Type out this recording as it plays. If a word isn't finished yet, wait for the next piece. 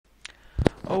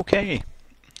Okay,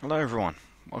 hello everyone.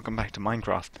 Welcome back to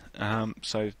Minecraft.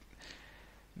 So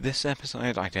this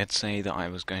episode I did say that I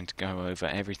was going to go over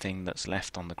everything that's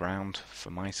left on the ground for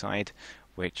my side,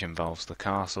 which involves the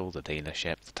castle, the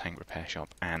dealership, the tank repair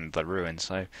shop, and the ruin.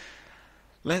 So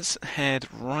let's head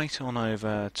right on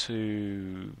over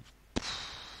to,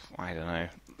 I don't know.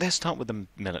 Let's start with the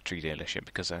military dealership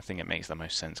because I think it makes the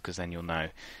most sense because then you'll know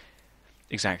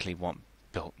exactly what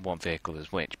vehicle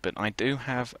is which. But I do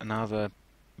have another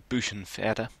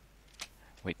Buchenpferde,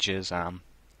 which is well,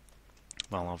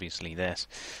 obviously this.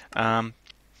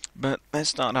 But let's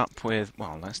start up with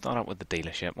the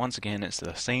dealership. Once again, it's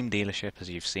the same dealership as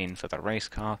you've seen for the race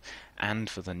car and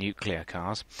for the nuclear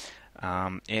cars.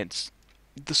 It's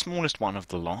the smallest one of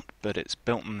the lot, but it's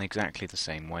built in exactly the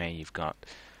same way. You've got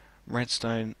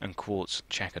redstone and quartz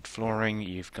checkered flooring.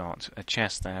 You've got a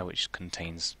chest there which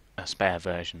contains a spare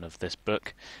version of this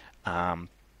book.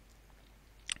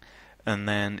 And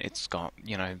then it's got,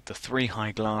 the 3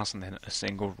 high glass and then a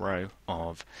single row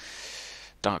of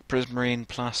dark prismarine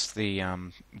plus the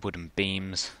wooden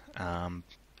beams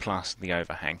plus the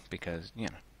overhang because,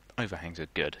 overhangs are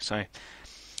good. So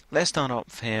let's start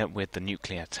off here with the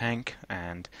nuclear tank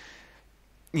and,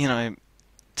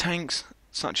 tanks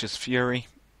such as Fury,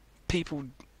 people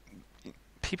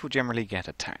generally get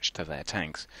attached to their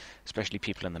tanks, especially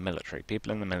people in the military.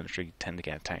 People in the military tend to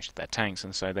get attached to their tanks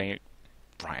and so they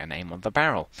write a name on the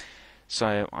barrel.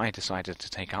 So I decided to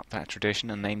take up that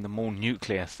tradition and name them all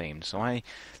nuclear themed. So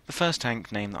the first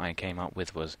tank name that I came up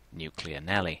with was Nuclear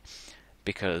Nelly,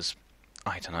 because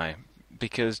I don't know,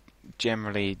 because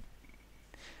generally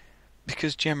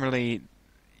they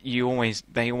always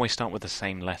start with the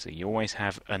same letter. You always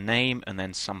have a name and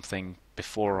then something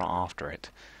before or after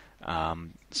it.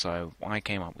 So I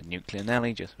came up with Nuclear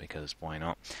Nelly just because why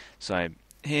not? So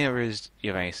here is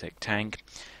your basic tank.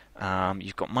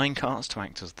 You've got minecarts to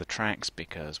act as the tracks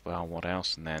because, well, what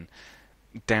else? And then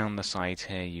down the side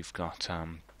here you've got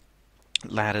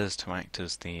ladders to act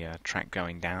as the track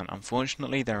going down.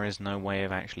 Unfortunately, there is no way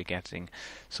of actually getting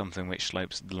something which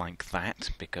slopes like that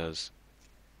because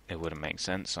it wouldn't make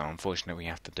sense. So unfortunately, we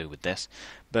have to do with this.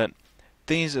 But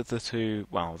these are the two.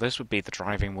 Well, this would be the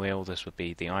driving wheel. This would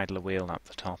be the idler wheel up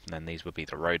the top, and then these would be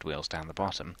the road wheels down the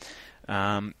bottom.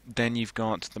 Then you've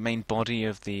got the main body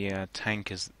of the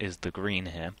tank is the green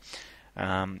here.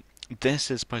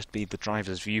 This is supposed to be the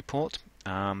driver's viewport.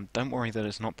 Don't worry that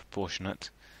it's not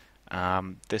proportionate.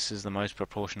 This is the most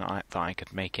proportionate that I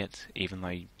could make it, even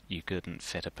though you couldn't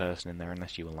fit a person in there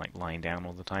unless you were like lying down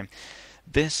all the time.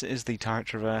 This is the turret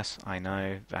traverse. I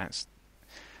know that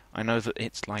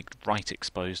it's like right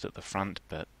exposed at the front,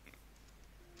 but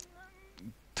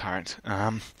turret.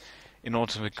 In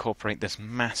order to incorporate this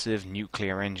massive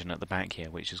nuclear engine at the back here,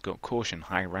 which has got caution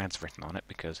high rads written on it,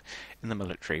 because in the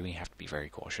military we have to be very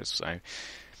cautious. So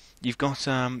you've got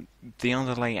the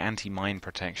underlay anti-mine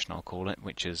protection, I'll call it,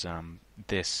 which is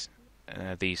these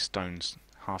stones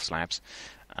half slabs.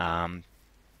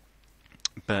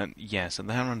 But yeah, so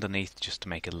they're underneath just to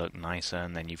make it look nicer,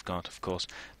 and then you've got, of course,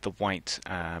 the white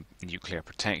nuclear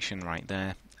protection right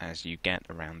there, as you get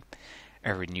around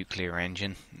every nuclear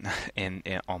engine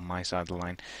on my side of the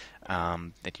line.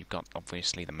 That you've got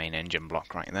obviously the main engine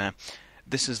block right there.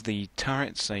 This is the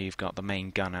turret, so you've got the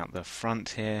main gun out the front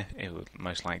here. It would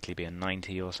most likely be a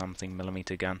 90 or something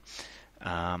millimeter gun.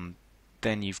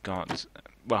 Then you've got,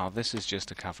 well, this is just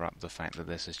to cover up the fact that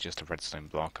this is just a redstone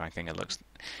block. I think it looks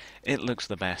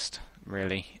the best,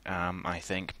 really. I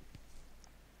think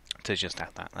to just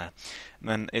add that there. And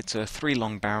then it's a 3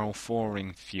 long barrel, 4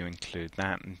 if you include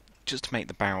that. And just to make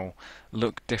the barrel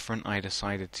look different, I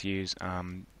decided to use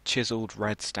chiseled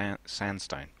red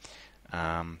sandstone.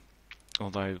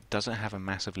 Although, does it have a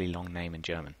massively long name in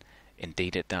German?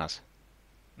 Indeed it does.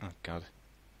 Oh god.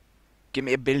 Give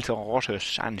me a bild of roter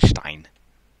Sandstein.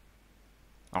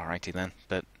 Alrighty then,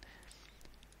 but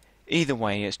either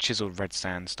way, it's chiseled red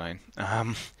sandstone.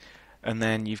 And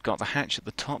then you've got the hatch at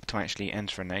the top to actually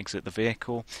enter and exit the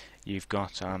vehicle. You've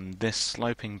got this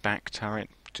sloping back turret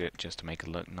just to make it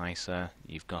look nicer.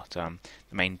 You've got the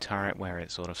main turret where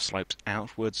it sort of slopes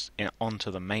outwards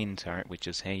onto the main turret, which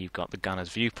is here. You've got the gunner's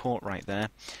viewport right there.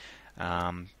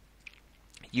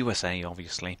 USA,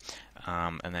 obviously.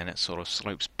 And then it sort of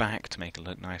slopes back to make it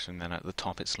look nicer, and then at the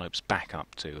top it slopes back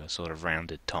up to a sort of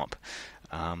rounded top.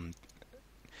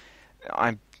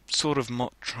 I sort of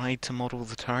tried to model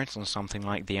the turrets on something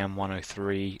like the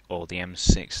M103 or the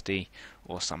M60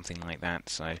 or something like that,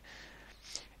 so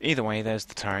either way, there's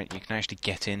the turret. You can actually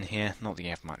get in here, not that you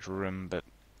have much room, but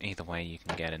either way you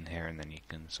can get in here and then you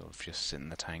can sort of just sit in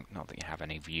the tank, not that you have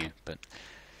any view, but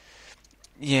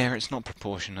yeah, it's not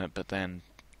proportionate, but then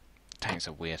tanks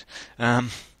are weird.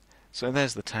 So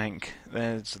there's the tank,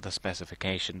 there's the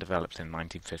specification, developed in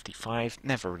 1955,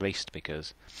 never released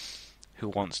because who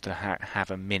wants to have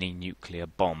a mini nuclear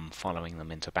bomb following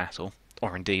them into battle?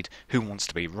 Or indeed, who wants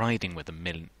to be riding with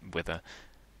a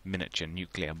miniature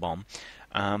nuclear bomb?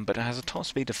 But it has a top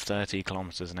speed of 30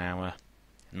 kilometers an hour.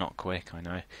 Not quick, I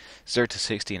know. 0 to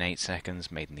 60 in 8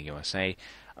 seconds, made in the USA.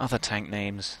 Other tank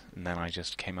names, and then I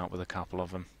just came up with a couple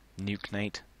of them. Nuke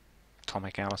Nate,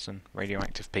 Atomic Allison,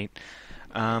 Radioactive Pete.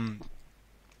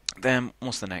 Then,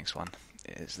 what's the next one?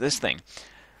 It's this thing.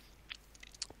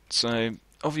 So,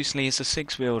 obviously it's a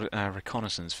 6-wheeled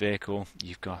reconnaissance vehicle.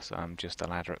 You've got just a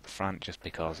ladder at the front just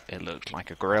because it looked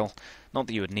like a grill. Not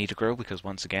that you would need a grill because,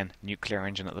 once again, nuclear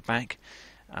engine at the back.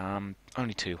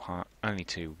 Only two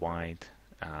wide,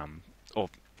 or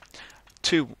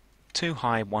two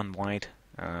high, one wide.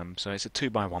 So it's a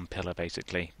 2x1 pillar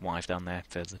basically, what I've done there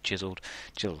for the chiseled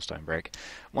stone brick.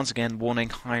 Once again, warning,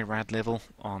 high rad level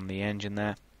on the engine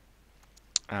there.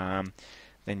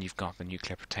 Then you've got the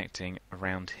nuclear protecting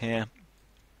around here.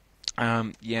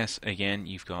 Yes, again,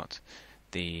 you've got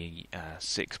the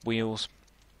 6 wheels.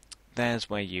 There's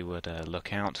where you would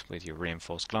look out with your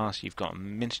reinforced glass. You've got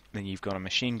a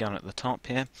machine gun at the top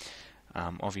here.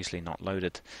 Obviously not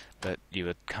loaded, but you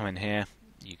would come in here.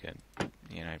 You can,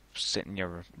 sit in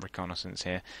your reconnaissance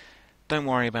here. Don't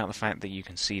worry about the fact that you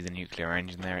can see the nuclear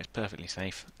engine there. It's perfectly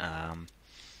safe.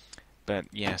 But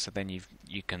yeah, so then you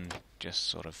can just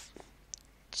sort of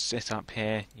sit up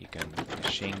here. You can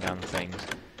machine gun things,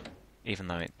 even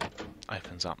though it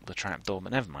opens up the trapdoor.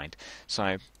 But never mind.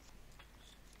 So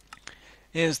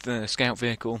here's the scout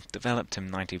vehicle, developed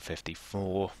in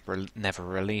 1954, never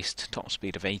released, top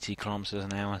speed of 80 kilometers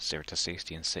an hour, 0 to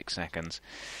 60 in 6 seconds,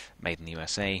 made in the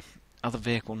USA. Other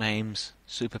vehicle names: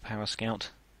 Superpower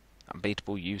Scout,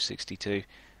 Unbeatable U-62,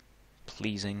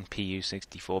 Pleasing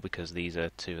PU-64 because these are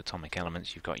 2 atomic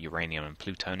elements. You've got uranium and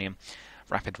plutonium.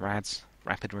 Rapid Rads,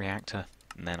 Rapid Reactor,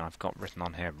 and then I've got written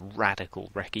on here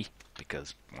Radical Recce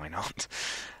because why not?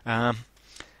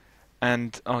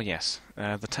 And, oh yes,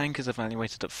 the tank is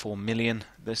evaluated at 4 million.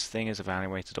 This thing is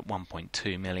evaluated at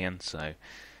 1.2 million. So,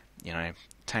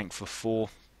 tank for 4,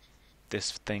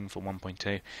 this thing for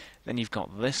 1.2. Then you've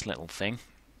got this little thing,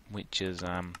 which is,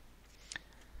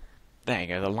 there you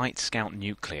go, the Light Scout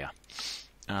Nuclear.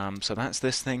 So that's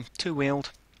this thing,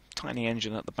 2-wheeled, tiny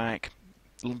engine at the back,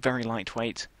 very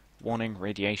lightweight. Warning,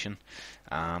 radiation.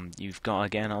 You've got,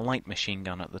 again, a light machine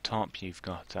gun at the top. You've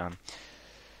got,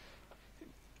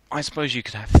 I suppose you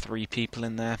could have 3 people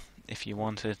in there if you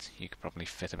wanted. You could probably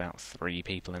fit about 3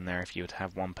 people in there if you would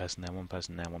have one person there, one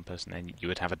person there, one person there. You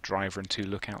would have a driver and 2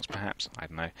 lookouts, perhaps. I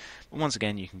don't know. But once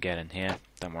again, you can get in here.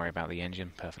 Don't worry about the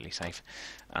engine. Perfectly safe.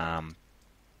 And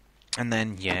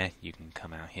then, yeah, you can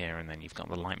come out here, and then you've got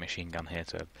the light machine gun here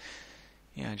to,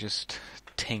 just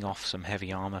ting off some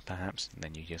heavy armor, perhaps. And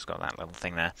then you just got that little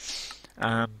thing there.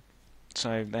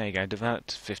 So there you go,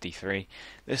 developed 53.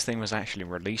 This thing was actually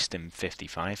released in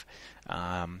 55.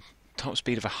 Top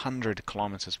speed of 100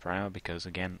 kilometers per hour because,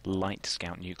 again, light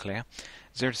scout nuclear.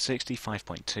 0 to 60,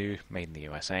 5.2, made in the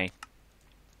USA.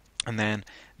 And then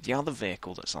the other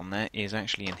vehicle that's on there is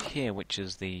actually in here, which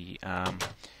is the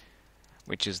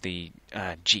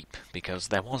Jeep, because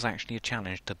there was actually a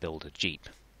challenge to build a Jeep.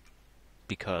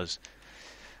 Because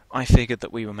I figured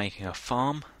that we were making a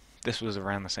farm. This was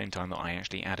around the same time that I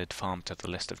actually added farm to the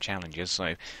list of challenges.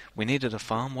 So we needed a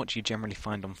farm. What do you generally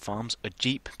find on farms? A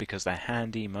Jeep, because they're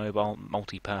handy, mobile,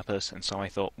 multi-purpose. And so I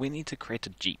thought, we need to create a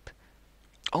Jeep.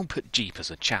 I'll put Jeep as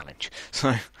a challenge.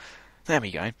 So there we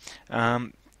go.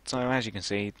 So as you can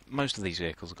see, most of these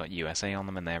vehicles have got USA on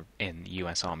them, and they're in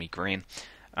US Army green.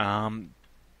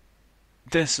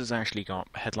 This has actually got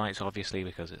headlights, obviously,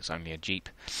 because it's only a Jeep.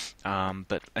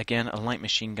 But again, a light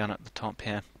machine gun at the top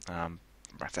here. On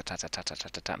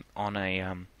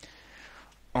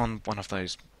one of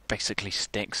those basically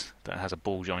sticks that has a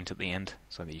ball joint at the end,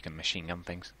 so that you can machine gun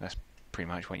things. That's pretty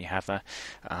much what you have there.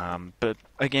 But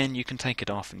again, you can take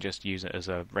it off and just use it as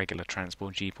a regular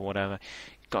transport Jeep or whatever.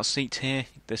 You've got seats here.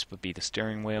 This would be the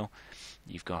steering wheel.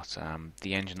 You've got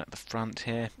the engine at the front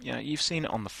here. You've seen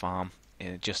it on the farm,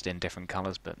 just in different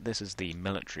colours, but this is the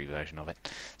military version of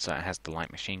it. So it has the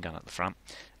light machine gun at the front,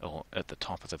 or at the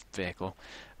top of the vehicle.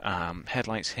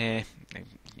 Headlights here,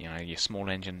 your small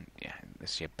engine,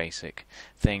 this is your basic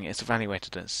thing. It's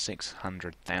evaluated at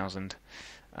 600,000.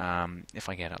 If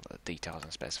I get up the details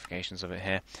and specifications of it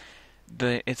here.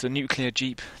 It's a nuclear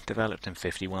Jeep, developed in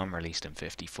 51, released in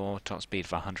 54, top speed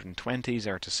of 120,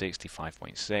 0 to 60,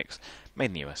 5.6, made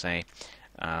in the USA,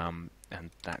 and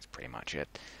that's pretty much it.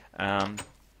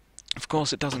 Of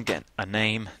course, it doesn't get a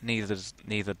name.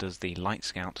 Neither does the Light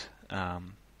Scout,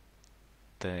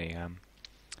 the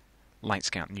Light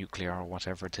Scout Nuclear or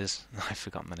whatever it is. I've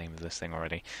forgotten the name of this thing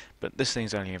already. But this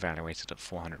thing's only evaluated at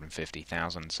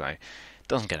 450,000, so it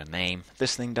doesn't get a name.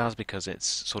 This thing does because it's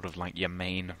sort of like your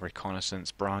main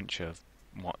reconnaissance branch of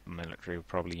what the military would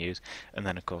probably use. And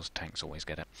then, of course, tanks always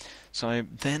get it. So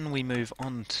then we move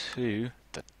on to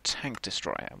the Tank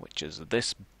Destroyer, which is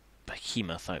this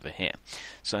behemoth over here.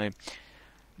 So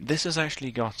this has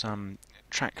actually got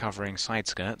track covering side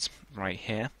skirts right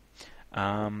here.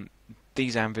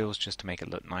 These anvils just to make it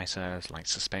look nicer, like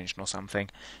suspension or something.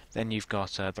 Then you've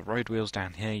got the road wheels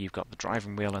down here. You've got the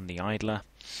driving wheel and the idler.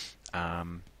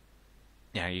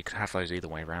 Yeah, you could have those either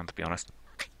way around, to be honest.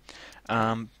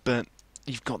 But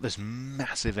you've got this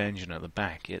massive engine at the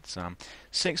back. It's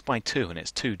 6x2 and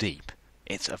it's 2 deep.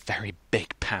 It's a very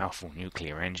big, powerful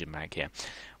nuclear engine back here,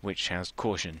 which has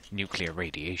caution nuclear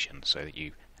radiation, so that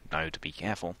you know to be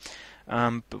careful.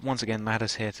 But once again,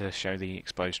 ladder's here to show the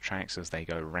exposed tracks as they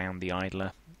go around the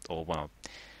idler, or well,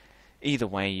 either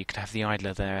way, you could have the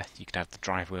idler there, you could have the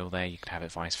drive wheel there, you could have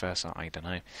it vice versa, I don't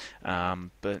know.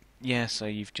 But yeah, so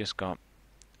you've just got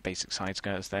basic side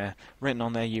skirts there. Written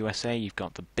on there, USA, you've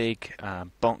got the big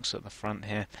box at the front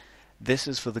here. This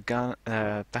is for the gun.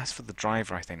 That's for the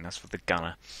driver, I think. That's for the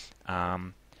gunner.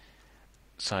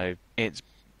 So it's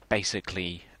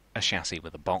basically a chassis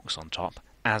with a box on top,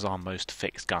 as are most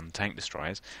fixed gun tank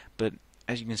destroyers. But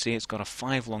as you can see, it's got a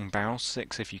 5 long barrel,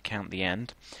 6 if you count the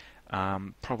end.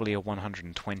 Probably a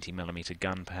 120mm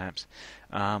gun, perhaps.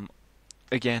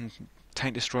 Again,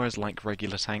 tank destroyers, like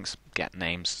regular tanks, get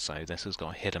names. So this has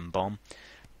got a hidden bomb.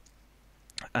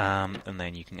 And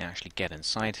then you can actually get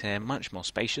inside here, much more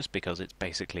spacious because it's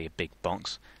basically a big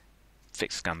box,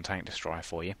 fixed gun tank destroyer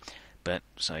for you. But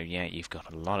so yeah, you've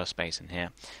got a lot of space in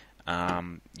here.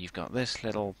 You've got this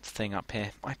little thing up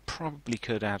here. I probably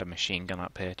could add a machine gun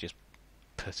up here, just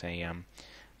put a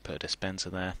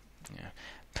dispenser there, yeah,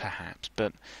 perhaps.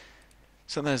 But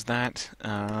so there's that.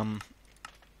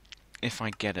 If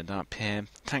I get it up here,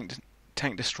 tank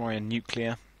destroyer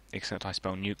nuclear. Except I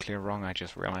spelled nuclear wrong, I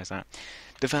just realised that.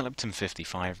 Developed in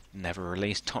 55, never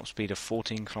released. Top speed of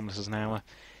 14 kilometers an hour.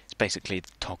 It's basically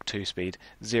the TOG 2 speed.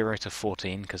 0 to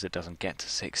 14, because it doesn't get to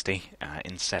 60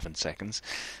 in 7 seconds.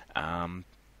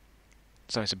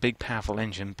 So it's a big, powerful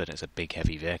engine, but it's a big,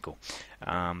 heavy vehicle.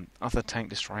 Other tank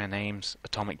destroyer names: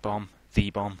 Atomic Bomb,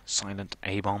 V-Bomb, Silent,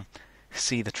 A-Bomb.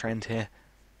 See the trend here?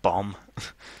 Bomb.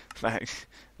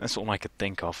 That's all I could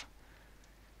think of.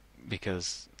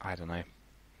 Because, I don't know,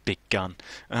 big gun.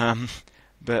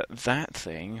 But that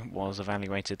thing was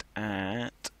evaluated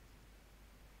at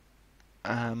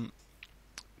 10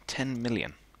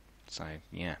 million. So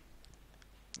yeah,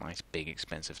 nice big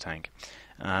expensive tank.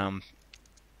 Then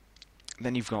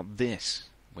you've got this,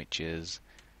 which is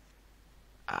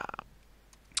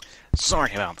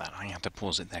sorry about that, I had to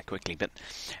pause it there quickly. But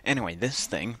anyway, this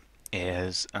thing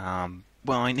is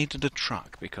well, I needed a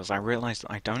truck because I realised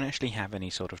that I don't actually have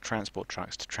any sort of transport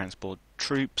trucks to transport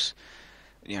troops,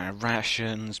 you know,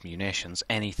 rations, munitions,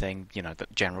 anything, you know,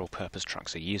 that general purpose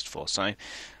trucks are used for. So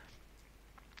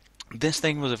this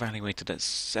thing was evaluated at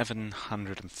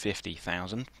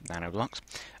 750,000 nanoblocks.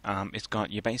 It's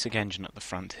got your basic engine at the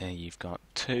front here. You've got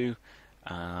the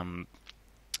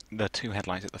two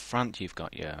headlights at the front. You've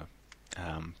got your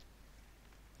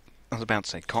I was about to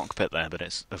say cockpit there, but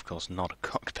it's of course not a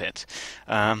cockpit.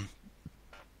 Yeah,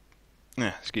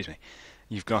 excuse me.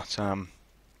 You've got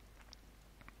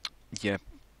your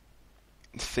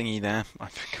thingy there.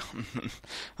 I've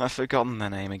forgotten the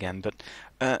name again, but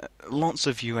lots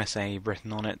of USA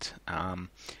written on it.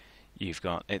 You've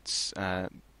got it's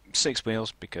 6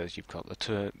 wheels because you've got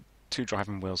the two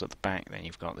driving wheels at the back. Then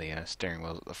you've got the steering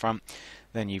wheels at the front.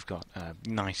 Then you've got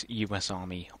nice US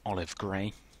Army olive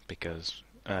grey because.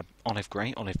 Olive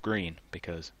green,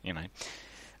 because, you know.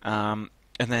 And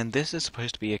then this is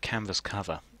supposed to be a canvas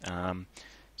cover.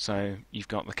 So you've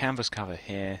got the canvas cover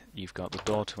here, you've got the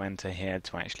door to enter here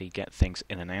to actually get things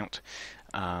in and out.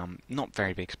 Not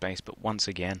very big space, but once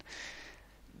again,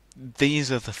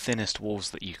 these are the thinnest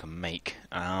walls that you can make.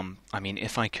 I mean,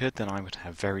 if I could, then I would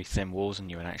have very thin walls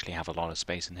and you would actually have a lot of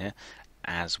space in here,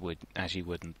 as you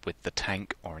would with the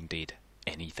tank, or indeed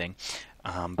anything.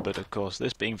 But of course,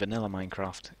 this being vanilla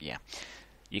Minecraft, yeah,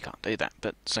 you can't do that.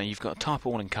 But so you've got a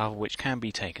tarpaulin cover, which can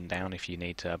be taken down if you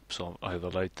need to sort of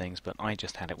overload things, but I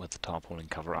just had it with the tarpaulin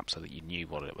cover up so that you knew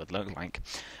what it would look like.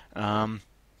 And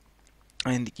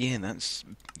yeah, that's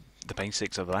the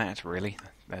basics of that, really.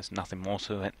 There's nothing more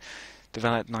to it.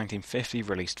 Developed 1950,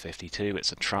 released 52.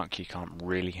 It's a truck, you can't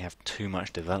really have too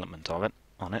much development of it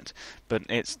on it, but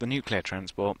it's the nuclear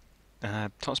transport.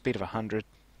 top speed of 100,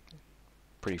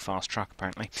 pretty fast truck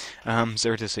apparently.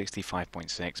 0 to 60,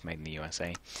 5.6, made in the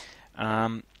USA.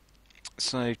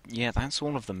 So yeah, that's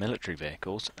all of the military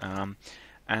vehicles.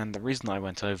 And the reason I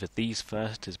went over these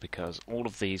first is because all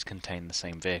of these contain the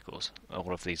same vehicles.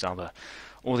 All these other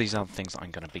things that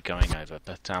I'm going to be going over.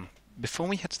 But before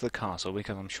we head to the castle,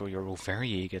 because I'm sure you're all very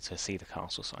eager to see the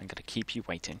castle, so I'm going to keep you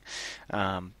waiting,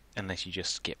 unless you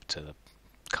just skip to the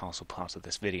castle part of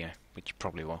this video, which you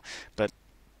probably will. But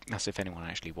that's if anyone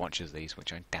actually watches these,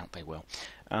 which I doubt they will.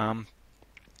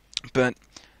 But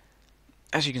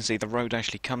as you can see, the road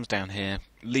actually comes down here,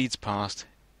 leads past,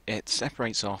 it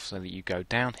separates off so that you go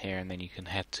down here and then you can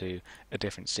head to a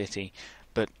different city.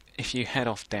 But if you head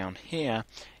off down here,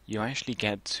 you actually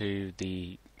get to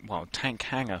the, well, tank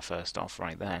hangar first off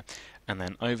right there. And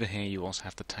then over here you also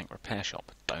have the tank repair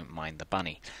shop. Don't mind the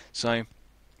bunny. So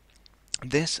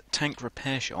this tank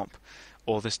repair shop,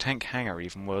 or this tank hangar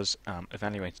even, was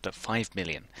evaluated at 5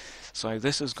 million. So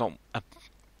this has got a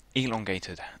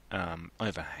elongated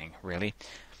overhang, really.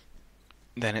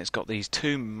 Then it's got these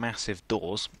two massive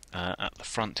doors at the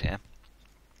front here,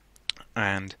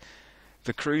 and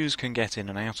the crews can get in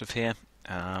and out of here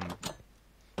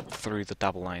through the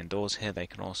double iron doors here. They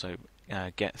can also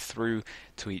get through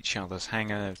to each other's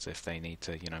hangars if they need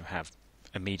to, have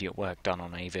immediate work done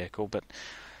on a vehicle. But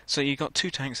so you've got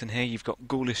two tanks in here. You've got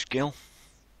Ghoulish Gill.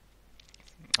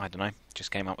 I don't know,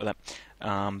 just came up with that.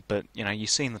 But you've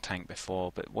seen the tank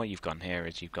before, but what you've got here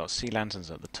is you've got sea lanterns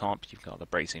at the top, you've got the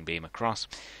bracing beam across,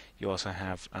 you also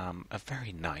have a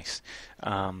very nice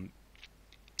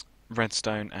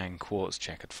redstone and quartz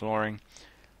checkered flooring.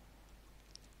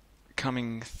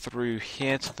 Coming through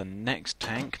here to the next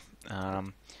tank,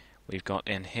 we've got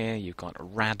in here, you've got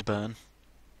Radburn,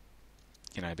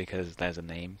 because there's a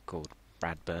name called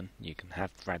Radburn. You can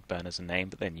have Radburn as a name,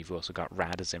 but then you've also got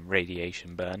Rad as in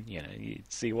radiation burn. You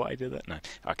see what I did there? No.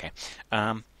 Okay.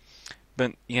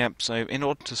 But yeah, so in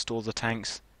order to store the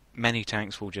tanks, many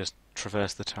tanks will just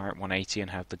traverse the turret 180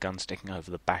 and have the gun sticking over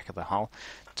the back of the hull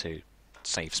to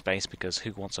save space, because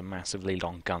who wants a massively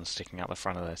long gun sticking out the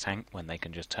front of their tank when they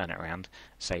can just turn it around,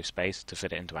 save space to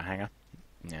fit it into a hangar?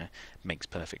 Yeah, makes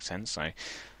perfect sense.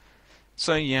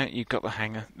 So yeah, you've got the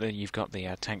hangar, you've got the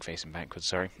tank facing backwards,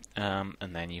 sorry, and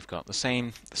then you've got the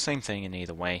same thing in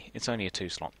either way. It's only a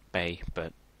 2-slot bay,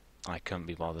 but I couldn't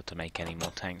be bothered to make any more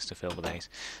tanks to fill the bays.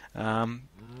 And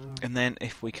then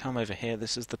if we come over here,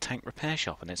 this is the tank repair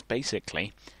shop, and it's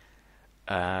basically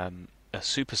a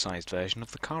supersized version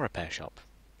of the car repair shop.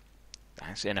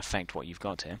 That's in effect what you've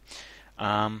got here.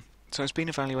 So it's been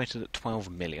evaluated at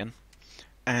 12 million,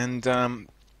 and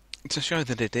to show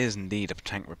that it is indeed a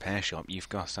tank repair shop, you've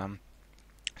got a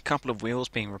couple of wheels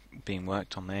being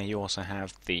worked on there. You also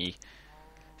have the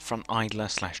front idler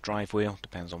 / drive wheel,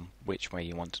 depends on which way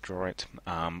you want to draw it,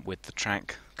 with the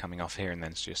track coming off here and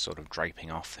then it's just sort of draping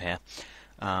off here.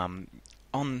 On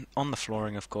the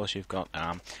flooring, of course, you've got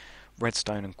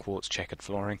redstone and quartz checkered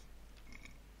flooring.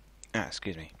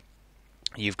 Excuse me.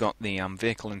 You've got the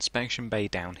vehicle inspection bay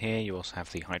down here. You also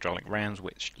have the hydraulic rams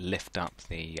which lift up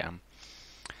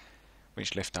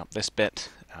this bit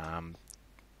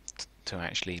to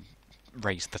actually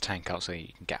raise the tank up so you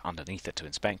can get underneath it to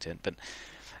inspect it. But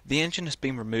the engine has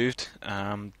been removed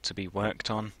to be worked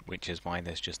on, which is why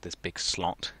there's just this big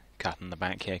slot cut in the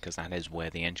back here, because that is where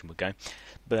the engine would go.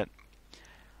 But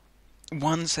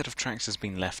one set of tracks has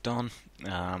been left on.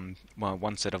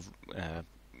 One set of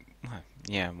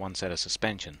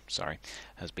suspension,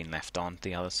 has been left on.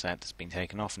 The other set has been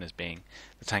taken off and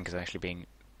the tank is actually being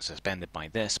suspended by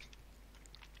this.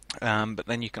 But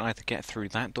then you can either get through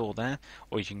that door there,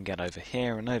 or you can get over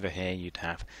here, and over here you'd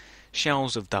have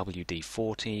shelves of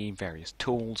WD-40, various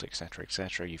tools, etc,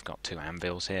 etc. You've got 2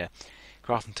 anvils here,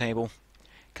 crafting table.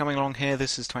 Coming along here,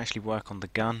 this is to actually work on the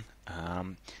gun.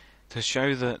 To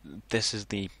show that this is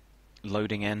the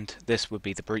loading end, this would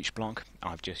be the breech block.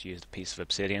 I've just used a piece of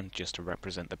obsidian just to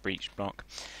represent the breech block.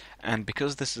 And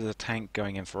because this is a tank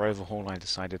going in for overhaul, I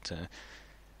decided to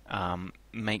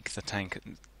make the tank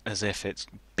as if it's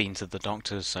been to the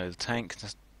doctors. So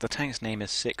the tank's name is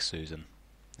Sick Susan,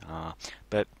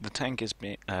 but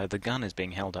the gun is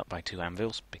being held up by 2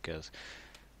 anvils, because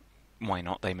why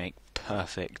not? They make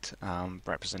perfect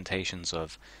representations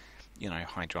of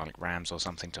hydraulic rams or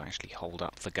something to actually hold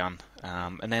up the gun.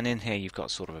 And then in here you've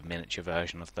got sort of a miniature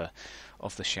version of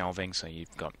the shelving. So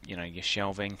you've got your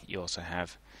shelving. You also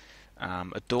have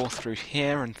a door through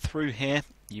here, and through here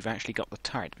you've actually got the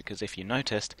turret, because if you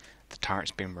noticed, the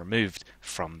turret's been removed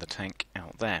from the tank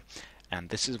out there, and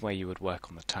this is where you would work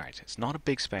on the turret. It's not a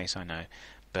big space, I know,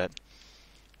 but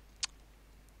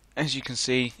as you can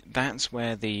see, that's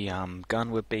where the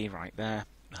gun would be, right there,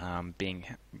 being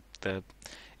the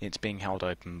it's being held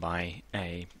open by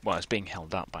it's being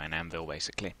held up by an anvil,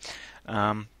 basically.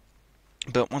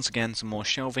 But once again, some more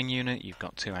shelving unit. You've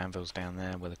got two anvils down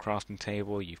there with a crafting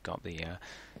table. You've got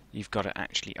it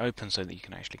actually open so that you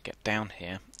can actually get down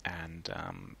here and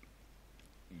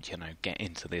get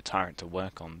into the turret to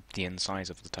work on the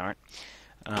insides of the turret.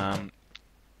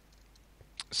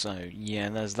 So yeah,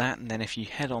 there's that, and then if you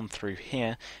head on through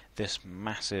here, this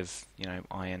massive,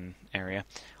 iron area.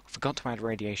 I forgot to add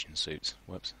radiation suits.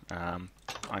 Whoops.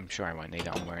 I'm sure I won't need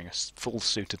it. I'm wearing a full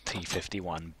suit of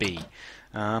T-51B.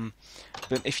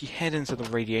 But if you head into the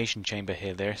radiation chamber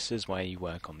here, this is where you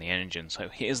work on the engine. So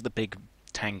here's the big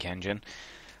tank engine.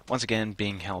 Once again,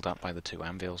 being held up by the two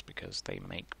anvils because they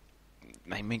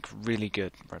make really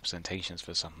good representations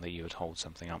for something that you would hold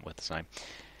something up with. So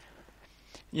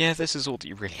yeah, this is all that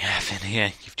you really have in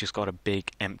here. You've just got a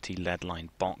big empty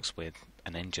lead-lined box with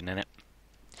an engine in it,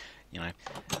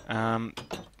 and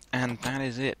that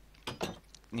is it.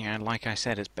 Like I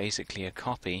said, it's basically a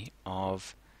copy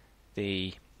of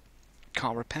the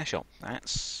car repair shop.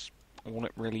 That's all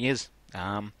it really is.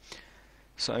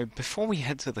 So before we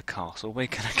head to the castle, we're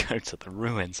going to go to the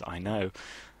ruins. I know,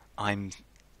 I'm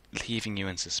leaving you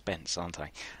in suspense, aren't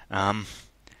I?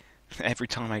 Every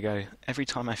time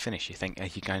I finish, you think, are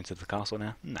you going to the castle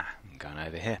now? Nah, I'm going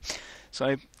over here.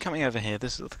 So, coming over here,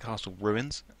 this is the castle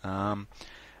ruins.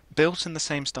 Built in the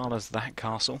same style as that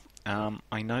castle.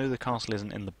 I know the castle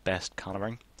isn't in the best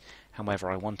colouring.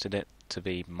 However, I wanted it to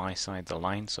be my side of the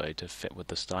line, so to fit with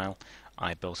the style,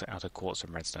 I built it out of quartz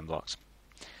and redstone blocks.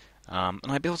 And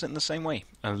I built it in the same way.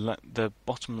 The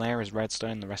bottom layer is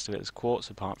redstone, the rest of it is quartz,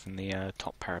 apart from the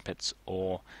top parapets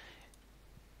or...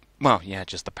 well, yeah,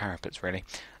 just the parapets, really.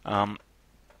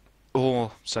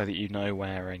 Or so that you know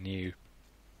where a new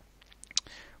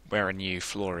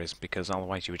floor is, because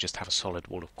otherwise you would just have a solid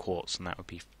wall of quartz, and that would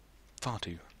be far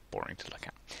too boring to look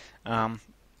at.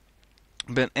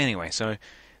 But anyway, so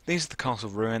these are the castle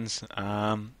ruins.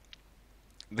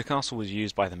 The castle was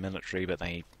used by the military, but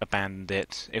they abandoned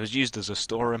it. It was used as a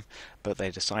storeroom, but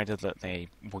they decided that they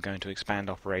were going to expand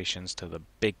operations to the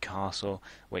big castle,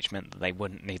 which meant that they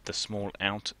wouldn't need the small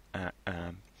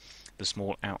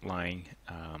outlying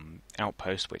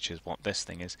outpost, which is what this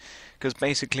thing is, because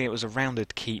basically it was a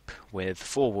rounded keep with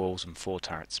 4 walls and 4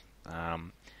 turrets.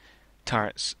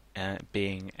 Turrets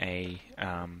being a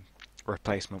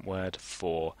replacement word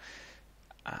for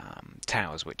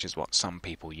towers, which is what some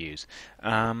people use.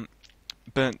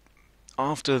 But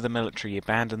after the military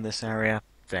abandoned this area,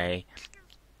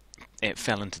 it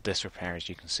fell into disrepair, as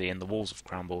you can see, and the walls have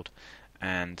crumbled,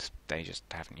 and they just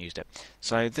haven't used it.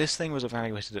 So this thing was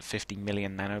evaluated at 50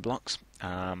 million nanoblocks.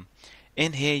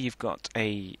 In here you've got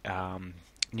a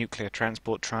nuclear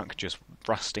transport truck just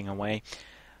rusting away.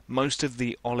 Most of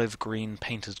the olive green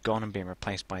paint has gone and been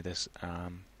replaced by this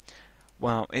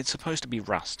well, it's supposed to be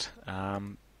rust.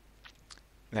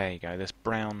 There you go. This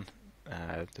brown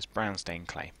stained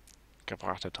clay,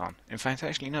 Gavratoton. In fact,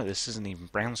 actually, no. This isn't even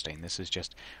brown stain. This is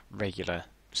just regular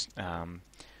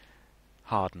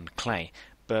hardened clay.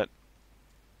 But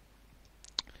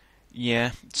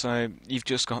yeah, so you've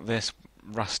just got this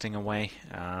rusting away.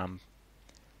 To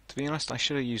be honest, I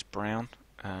should have used brown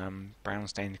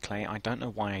stained clay. I don't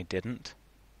know why I didn't.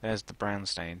 There's the brown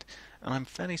stained, and I'm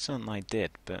fairly certain I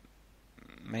did, but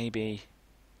maybe,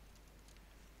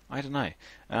 I don't know.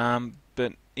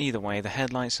 But either way, the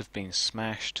headlights have been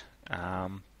smashed.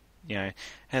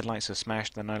 Headlights are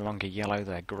smashed. They're no longer yellow.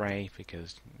 They're grey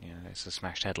because it's a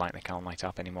smashed headlight. They can't light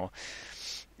up anymore.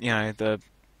 The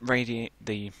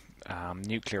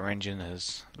nuclear engine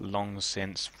has long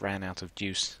since ran out of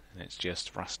juice, and it's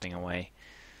just rusting away,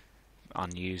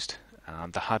 unused.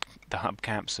 The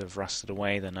hubcaps have rusted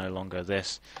away. They're no longer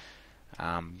this.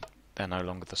 They're no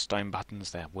longer the stone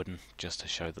buttons, they're wooden, just to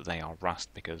show that they are rust,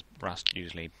 because rust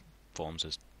usually forms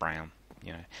as brown.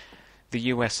 The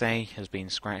USA has been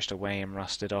scratched away and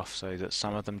rusted off, so that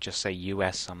some of them just say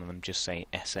US, some of them just say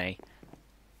SA,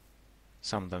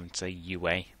 some of them say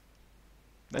UA.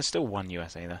 There's still one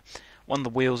USA there. One of the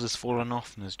wheels has fallen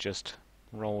off and has just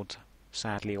rolled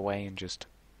sadly away and just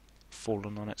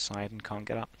fallen on its side and can't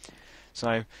get up.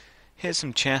 So here's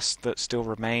some chests that still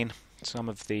remain. Some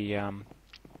of the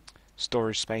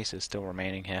storage space is still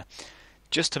remaining here.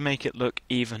 Just to make it look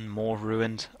even more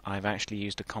ruined, I've actually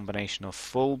used a combination of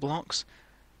full blocks,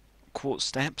 quartz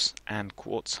steps, and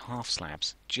quartz half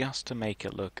slabs, just to make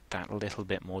it look that little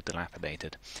bit more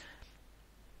dilapidated.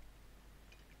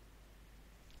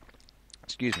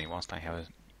 Excuse me whilst I have a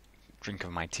drink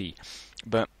of my tea.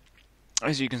 But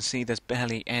as you can see, there's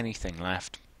barely anything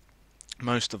left.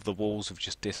 Most of the walls have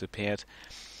just disappeared.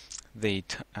 The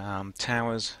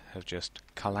towers have just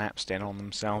collapsed in on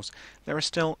themselves. There are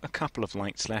still a couple of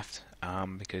lights left,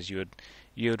 because you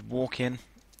would walk in,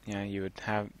 you would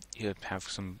have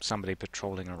somebody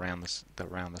patrolling around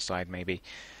the side maybe.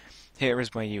 Here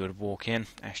is where you would walk in.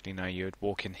 Actually, no, you would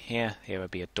walk in here. Here would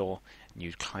be a door, and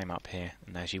you'd climb up here.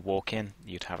 And as you walk in,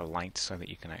 you'd have a light so that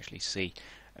you can actually see,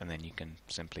 and then you can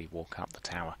simply walk up the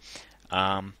tower.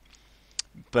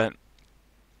 But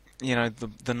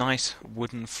the nice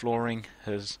wooden flooring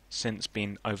has since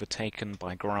been overtaken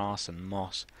by grass and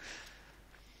moss.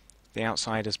 The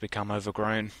outside has become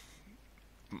overgrown.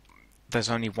 There's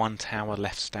only one tower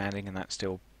left standing, and that's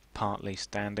still partly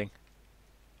standing.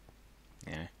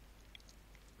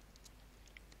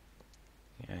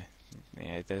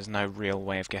 Yeah, there's no real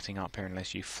way of getting up here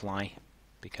unless you fly,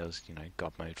 because,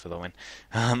 God mode for the win.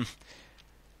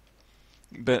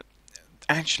 But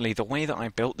actually, the way that I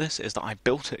built this is that I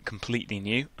built it completely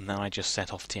new, and then I just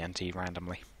set off TNT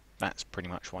randomly. That's pretty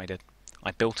much what I did.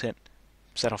 I built it,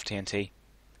 set off TNT,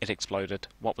 it exploded.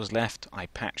 What was left, I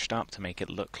patched up to make it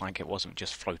look like it wasn't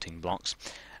just floating blocks,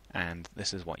 and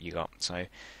this is what you got. So,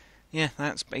 yeah,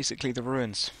 that's basically the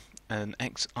ruins. An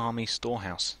ex-army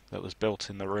storehouse that was built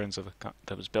in the ruins of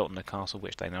that was built in a castle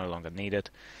which they no longer needed,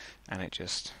 and it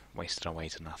just wasted away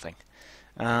to nothing.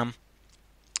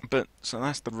 But so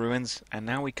that's the ruins, and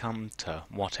now we come to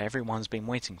what everyone's been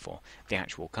waiting for: the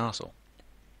actual castle.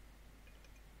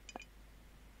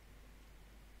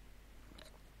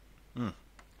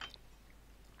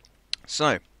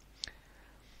 So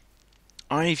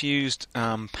I've used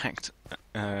packed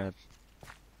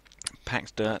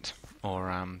dirt,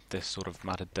 or this sort of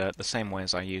mudded dirt, the same way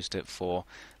as I used it for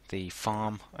the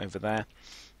farm over there,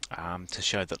 to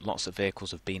show that lots of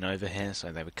vehicles have been over here.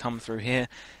 So they would come through here,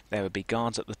 there would be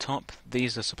guards at the top.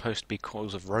 These are supposed to be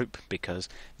coils of rope, because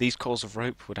these coils of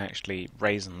rope would actually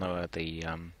raise and lower the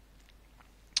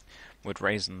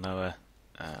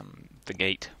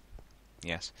gate.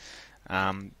 Yes.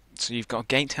 So you've got a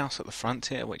gatehouse at the front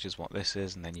here, which is what this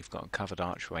is, and then you've got a covered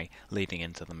archway leading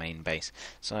into the main base.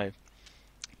 So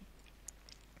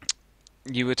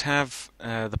you would have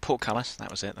the portcullis. That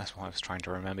was it. That's what I was trying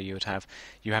to remember. You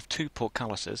have two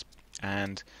portcullises,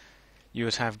 and you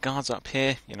would have guards up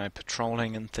here,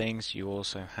 patrolling and things. You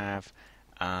also have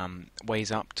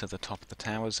ways up to the top of the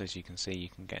towers. As you can see, you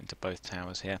can get into both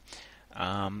towers here,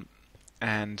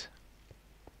 and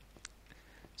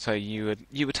so you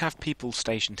would have people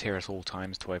stationed here at all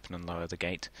times to open and lower the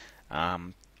gate.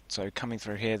 So coming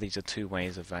through here, these are two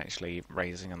ways of actually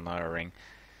raising and lowering.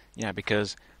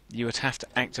 Because you would have to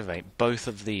activate both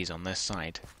of these on this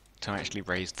side to actually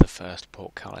raise the first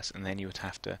portcullis, and then you would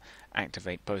have to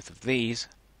activate both of these.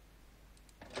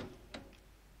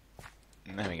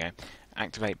 There we go.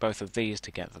 Activate both of these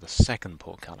to get the second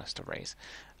portcullis to raise.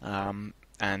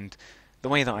 And the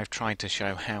way that I've tried to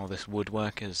show how this would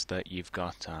work is that you've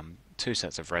got two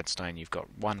sets of redstone. You've got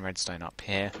one redstone up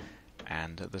here,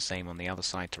 and the same on the other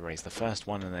side to raise the first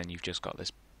one, and then you've just got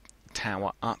this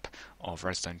tower up of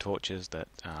redstone torches that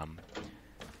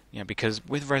because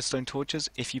with redstone torches,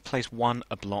 if you place one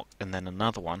a block and then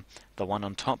another one, the one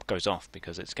on top goes off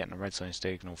because it's getting a redstone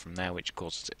signal from there, which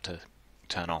causes it to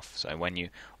turn off. So when you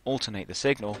alternate the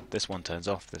signal, this one turns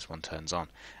off, this one turns on,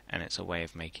 and it's a way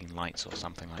of making lights or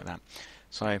something like that.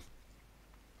 So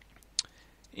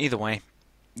either way,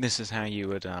 this is how you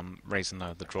would raise and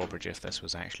lower the drawbridge if this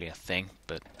was actually a thing,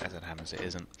 but as it happens, it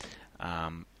isn't.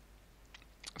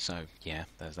 So yeah,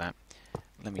 there's that.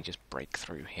 Let me just break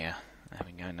through here. There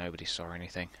we go, nobody saw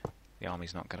anything. The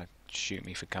army's not going to shoot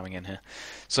me for coming in here.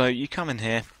 So you come in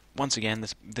here. Once again,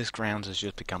 this ground has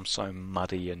just become so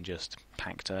muddy and just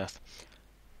packed earth.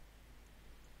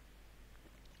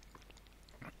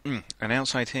 And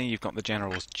outside here you've got the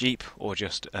General's Jeep, or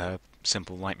just a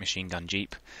simple light machine gun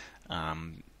Jeep.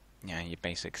 Your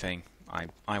basic thing.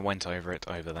 I went over it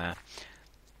over there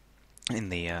in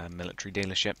the military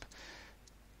dealership.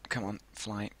 Come on,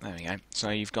 fly. There we go. So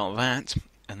you've got that,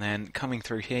 and then coming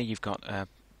through here you've got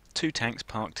two tanks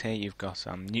parked here. You've got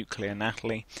Nuclear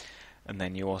Natalie, and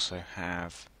then you also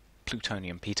have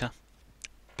Plutonium Peter.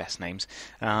 Best names.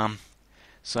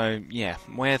 So yeah,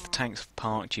 where the tanks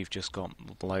parked, you've just got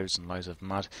loads and loads of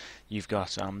mud. You've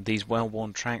got these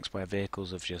well-worn tracks where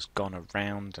vehicles have just gone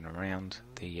around and around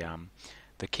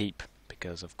the keep,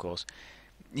 because of course,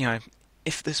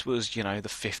 if this was the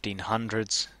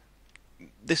 1500s,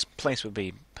 this place would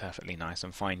be perfectly nice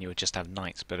and fine. You would just have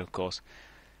knights, but of course,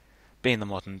 being the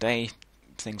modern day,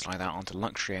 things like that aren't a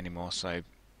luxury anymore. So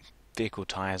vehicle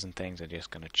tyres and things are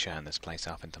just going to churn this place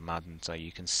up into mud, and so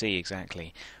you can see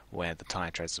exactly where the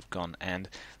tyre treads have gone. And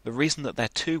the reason that they're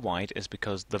too wide is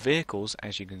because the vehicles,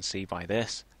 as you can see by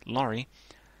this lorry,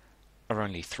 are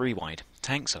only 3 wide.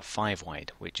 Tanks are 5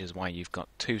 wide, which is why you've got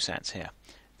 2 sets here.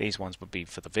 These ones would be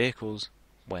for the vehicles,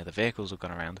 where the vehicles have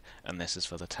gone around, and this is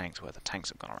for the tanks, where the tanks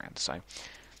have gone around. So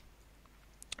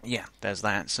yeah, there's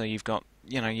that. So you've got,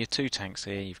 you know, your 2 tanks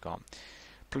here. You've got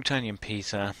Plutonium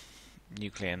Peter,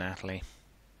 Nuclear Natalie.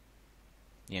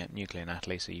 Yeah, Nuclear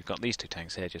Natalie. So you've got these 2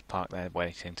 tanks here, just parked there,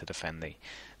 waiting to defend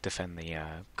the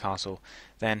castle.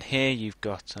 Then here you've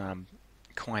got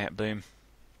Quiet Boom.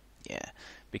 Yeah,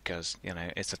 because, you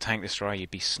know, it's a tank destroyer. You'd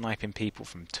be sniping people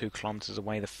from 2 kilometers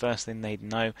away. The first thing they'd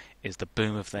know is the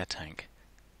boom of their tank.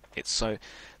 The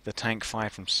tank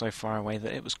fired from so far away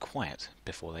that it was quiet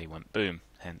before they went boom.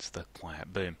 Hence the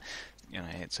Quiet Boom. You know,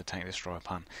 it's a tank destroyer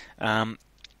pun.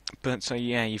 But so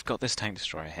yeah, you've got this tank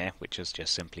destroyer here, which is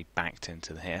just simply backed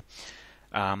into here.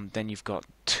 Then you've got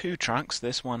 2 trucks.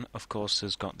 This one, of course,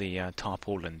 has got the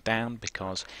tarpaulin down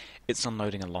because it's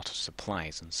unloading a lot of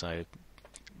supplies, and so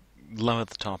lower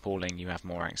the tarpaulin, you have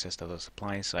more access to the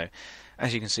supplies. So,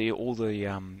 as you can see, all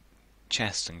the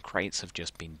chests and crates have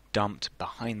just been dumped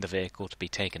behind the vehicle to be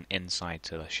taken inside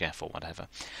to the chef or whatever.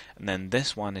 And then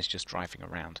this one is just driving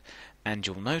around. And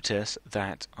you'll notice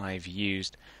that I've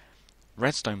used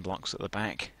redstone blocks at the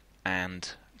back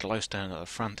and glowstone at the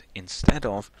front instead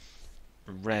of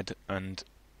red and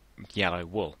yellow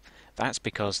wool. That's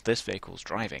because this vehicle's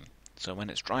driving. So when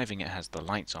it's driving, it has the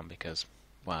lights on because,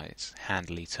 well, it's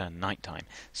handily turned nighttime.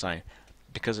 So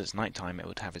because it's nighttime, it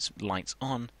would have its lights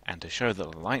on, and to show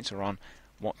that the lights are on,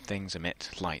 what things emit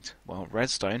light? Well,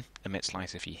 redstone emits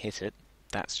light if you hit it.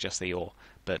 That's just the ore,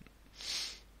 but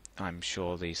I'm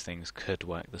sure these things could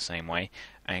work the same way,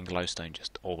 and glowstone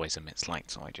just always emits light,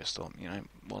 so I just thought, you know,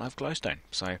 we'll have glowstone.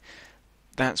 So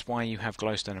that's why you have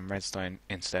glowstone and redstone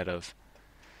instead of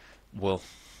wool,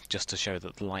 just to show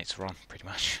that the lights are on, pretty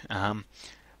much.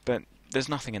 But there's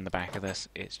nothing in the back of this.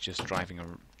 It's just driving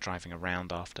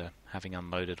around after having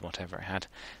unloaded whatever it had.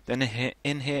 Then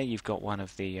in here you've got one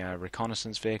of the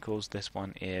reconnaissance vehicles. This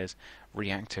one is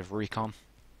reactive recon.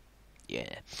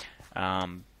 Yeah.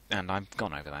 And I've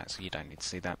gone over that, so you don't need to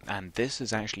see that. And this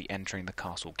is actually entering the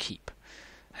castle keep.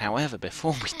 However,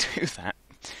 before we do that,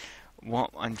 what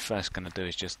I'm first going to do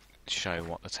is just show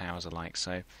what the towers are like.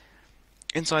 So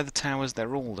inside the towers,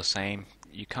 they're all the same.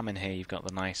 You come in here, you've got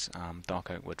the nice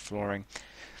dark oak wood flooring.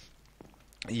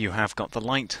 You have got the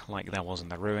light, like there was in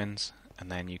the ruins. And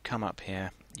then you come up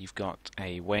here, you've got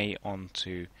a way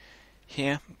onto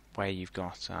here, where you've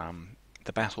got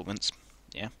the battlements.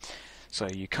 Yeah. So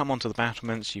you come onto the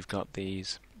battlements, you've got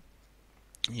these,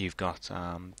 you've got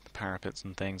the parapets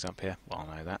and things up here. Well,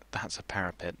 no, that's a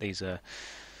parapet. These are,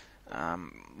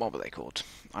 what were they called?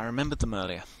 I remembered them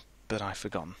earlier, but I've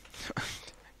forgotten.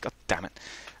 God damn it.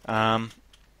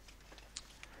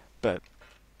 But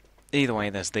either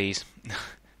way, there's these.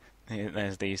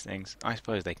 There's these things. I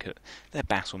suppose they're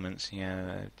battlements.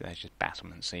 Yeah, they're just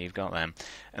battlements. So you've got them,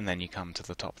 and then you come to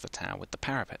the top of the tower with the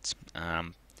parapets.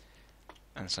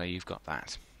 And so you've got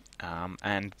that.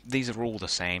 And these are all the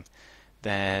same.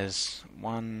 There's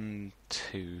 1,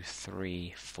 2,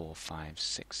 3, 4, 5,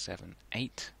 6, 7,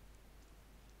 8.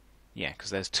 Yeah,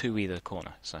 because there's 2 either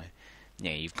corner. So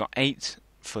yeah, you've got 8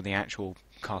 for the actual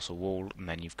castle wall, and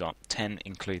then you've got 10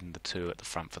 including the 2 at the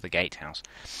front for the gatehouse.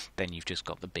 Then you've just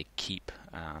got the big keep,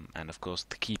 and of course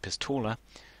the keep is taller,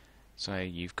 so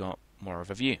you've got more of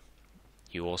a view.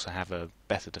 You also have a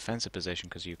better defensive position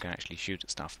because you can actually shoot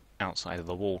at stuff outside of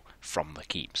the wall from the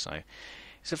keep. So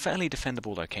it's a fairly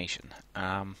defendable location,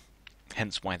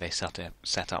 hence why they set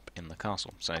up in the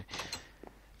castle. So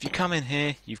if you come in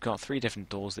here, you've got 3 different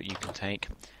doors that you can take.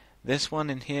 This one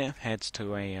in here heads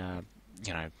to a,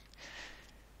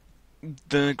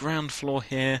 the ground floor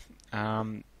here.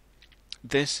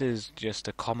 This is just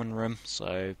a common room,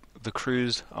 so the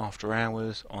crews, after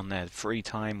hours, on their free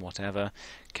time, whatever,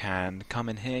 can come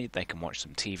in here. They can watch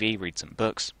some TV, read some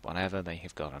books, whatever. They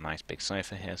have got a nice big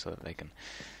sofa here so that they can,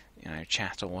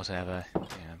 chat or whatever,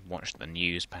 watch the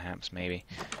news perhaps, maybe.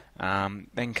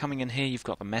 Then coming in here, you've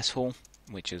got the mess hall,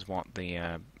 which is what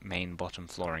the main bottom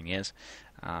flooring is.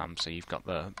 So you've got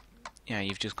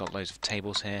you've just got loads of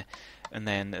tables here, and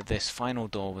then this final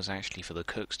door was actually for the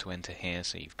cooks to enter here.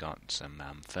 So you've got some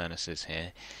furnaces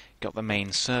here. Got the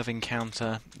main serving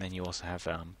counter. Then you also have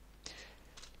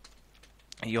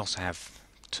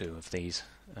 2 of these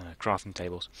crafting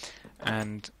tables,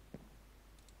 and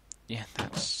yeah,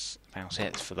 that's about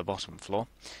it for the bottom floor.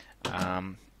 Let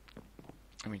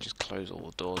me just close all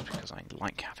the doors because I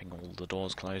like having all the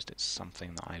doors closed. It's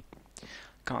something that I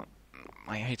can't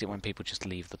I hate it when people just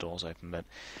leave the doors open, but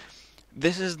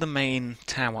this is the main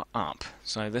tower up.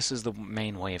 So this is the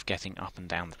main way of getting up and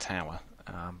down the tower.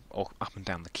 Or up and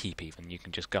down the keep even. You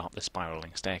can just go up the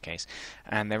spiralling staircase.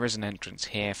 And there is an entrance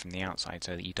here from the outside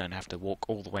so that you don't have to walk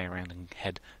all the way around and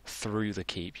head through the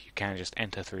keep. You can just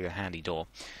enter through the handy door.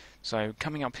 So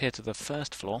coming up here to the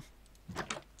first floor,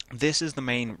 this is the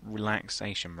main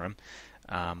relaxation room.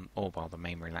 Or well, the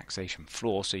main relaxation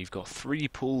floor. So you've got 3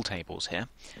 pool tables here.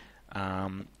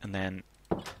 And then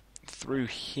through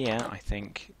here, I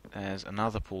think there's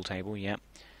another pool table, yep.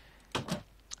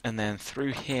 And then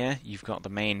through here, you've got the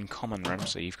main common room,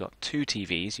 so you've got 2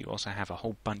 TVs, you also have a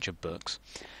whole bunch of books.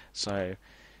 So,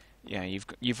 yeah,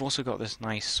 you've also got this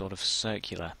nice sort of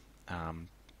circular,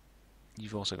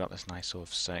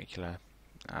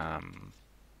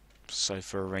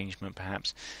 sofa arrangement,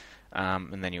 perhaps.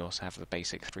 And then you also have the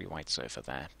basic 3-wide sofa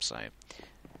there, so...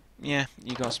 Yeah,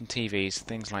 you got some TVs,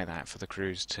 things like that for the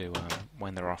crews to,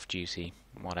 when they're off duty,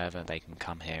 whatever, they can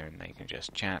come here and they can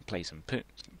just chat, play some.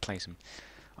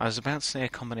 I was about to say a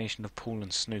combination of pool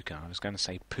and snooker. I was going to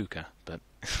say pooker, but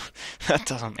that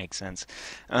doesn't make sense.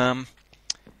 Coming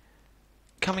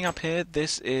up here,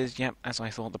 this is, yep, as I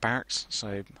thought, the barracks.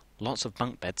 So lots of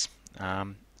bunk beds,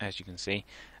 as you can see,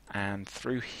 and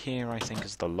through here I think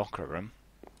is the locker room.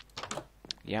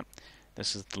 Yep.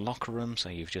 This is the locker room, so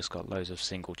you've just got loads of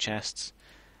single chests.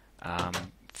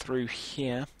 Through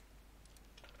here,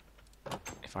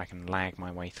 if I can lag my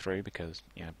way through, because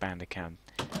Bandicam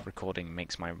recording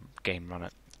makes my game run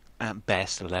at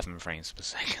best 11 frames per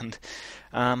second.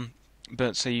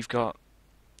 But so you've got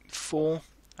 4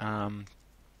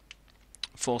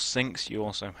 sinks. You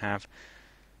also have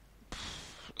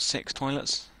 6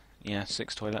 toilets. Yeah,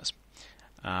 6 toilets.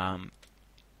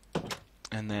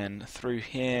 And then through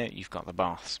here, you've got the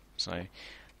baths. So,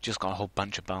 just got a whole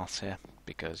bunch of baths here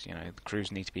because the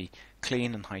crews need to be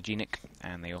clean and hygienic,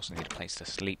 and they also need a place to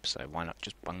sleep. So why not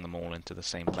just bung them all into the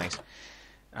same place?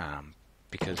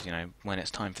 Because when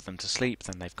it's time for them to sleep,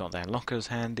 then they've got their lockers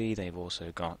handy. They've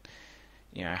also got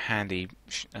handy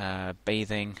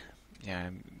bathing,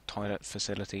 toilet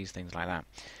facilities, things like that.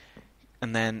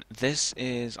 And then this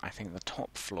is, I think, the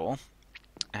top floor.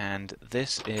 And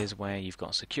this is where you've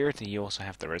got security. You also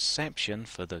have the reception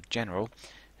for the general,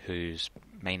 whose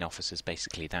main office is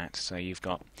basically that. So you've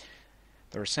got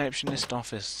the receptionist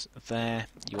office there.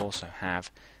 You also have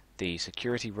the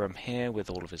security room here with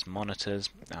all of his monitors.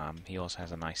 He also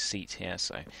has a nice seat here,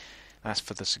 so that's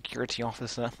for the security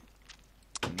officer.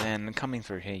 And then coming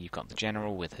through here, you've got the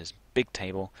general with his big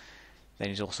table. Then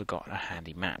he's also got a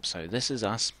handy map. So this is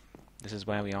us. This is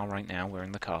where we are right now. We're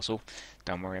in the castle.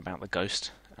 Don't worry about the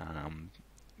ghost.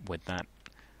 With that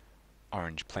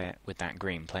orange player, with that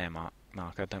green player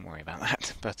marker, don't worry about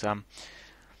that. But so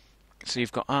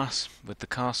you've got us with the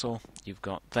castle, you've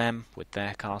got them with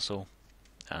their castle.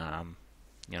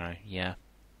 Yeah,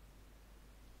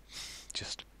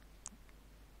 just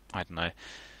I don't know.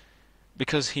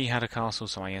 Because he had a castle,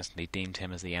 so I instantly deemed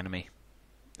him as the enemy.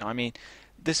 I mean,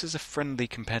 this is a friendly,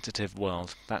 competitive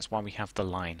world. That's why we have the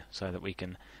line, so that we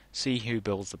can see who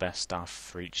builds the best stuff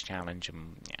for each challenge,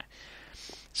 and yeah.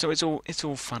 So it's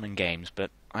all fun and games,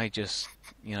 but I just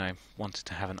wanted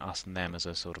to have an us and them as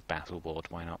a sort of battle board.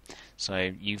 Why not?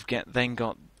 So you've then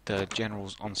got the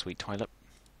general's ensuite toilet.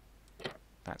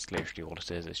 That's literally all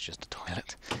it is. It's just a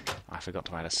toilet. I forgot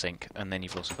to add a sink, and then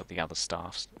you've also got the other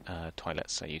staff's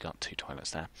toilets. So you got 2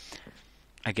 toilets there.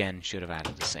 Again, should have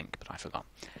added a sink, but I forgot.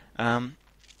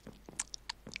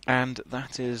 And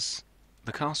that is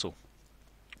the castle,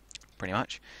 pretty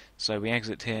much. So we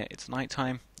exit here, it's night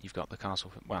time, you've got the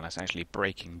castle, well, it's actually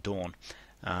breaking dawn,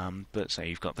 but so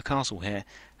you've got the castle here,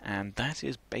 and that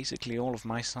is basically all of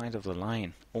my side of the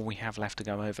line. All we have left to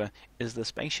go over is the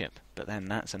spaceship, but then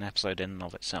that's an episode in and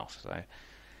of itself. So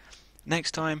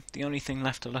next time, the only thing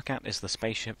left to look at is the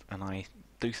spaceship, and I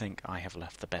do think I have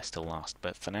left the best till last.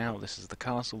 But for now, this is the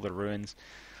castle, the ruins,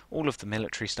 all of the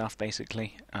military stuff,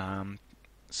 basically.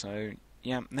 So,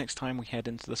 yeah, next time we head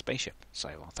into the spaceship. So,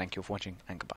 well, thank you for watching, and goodbye.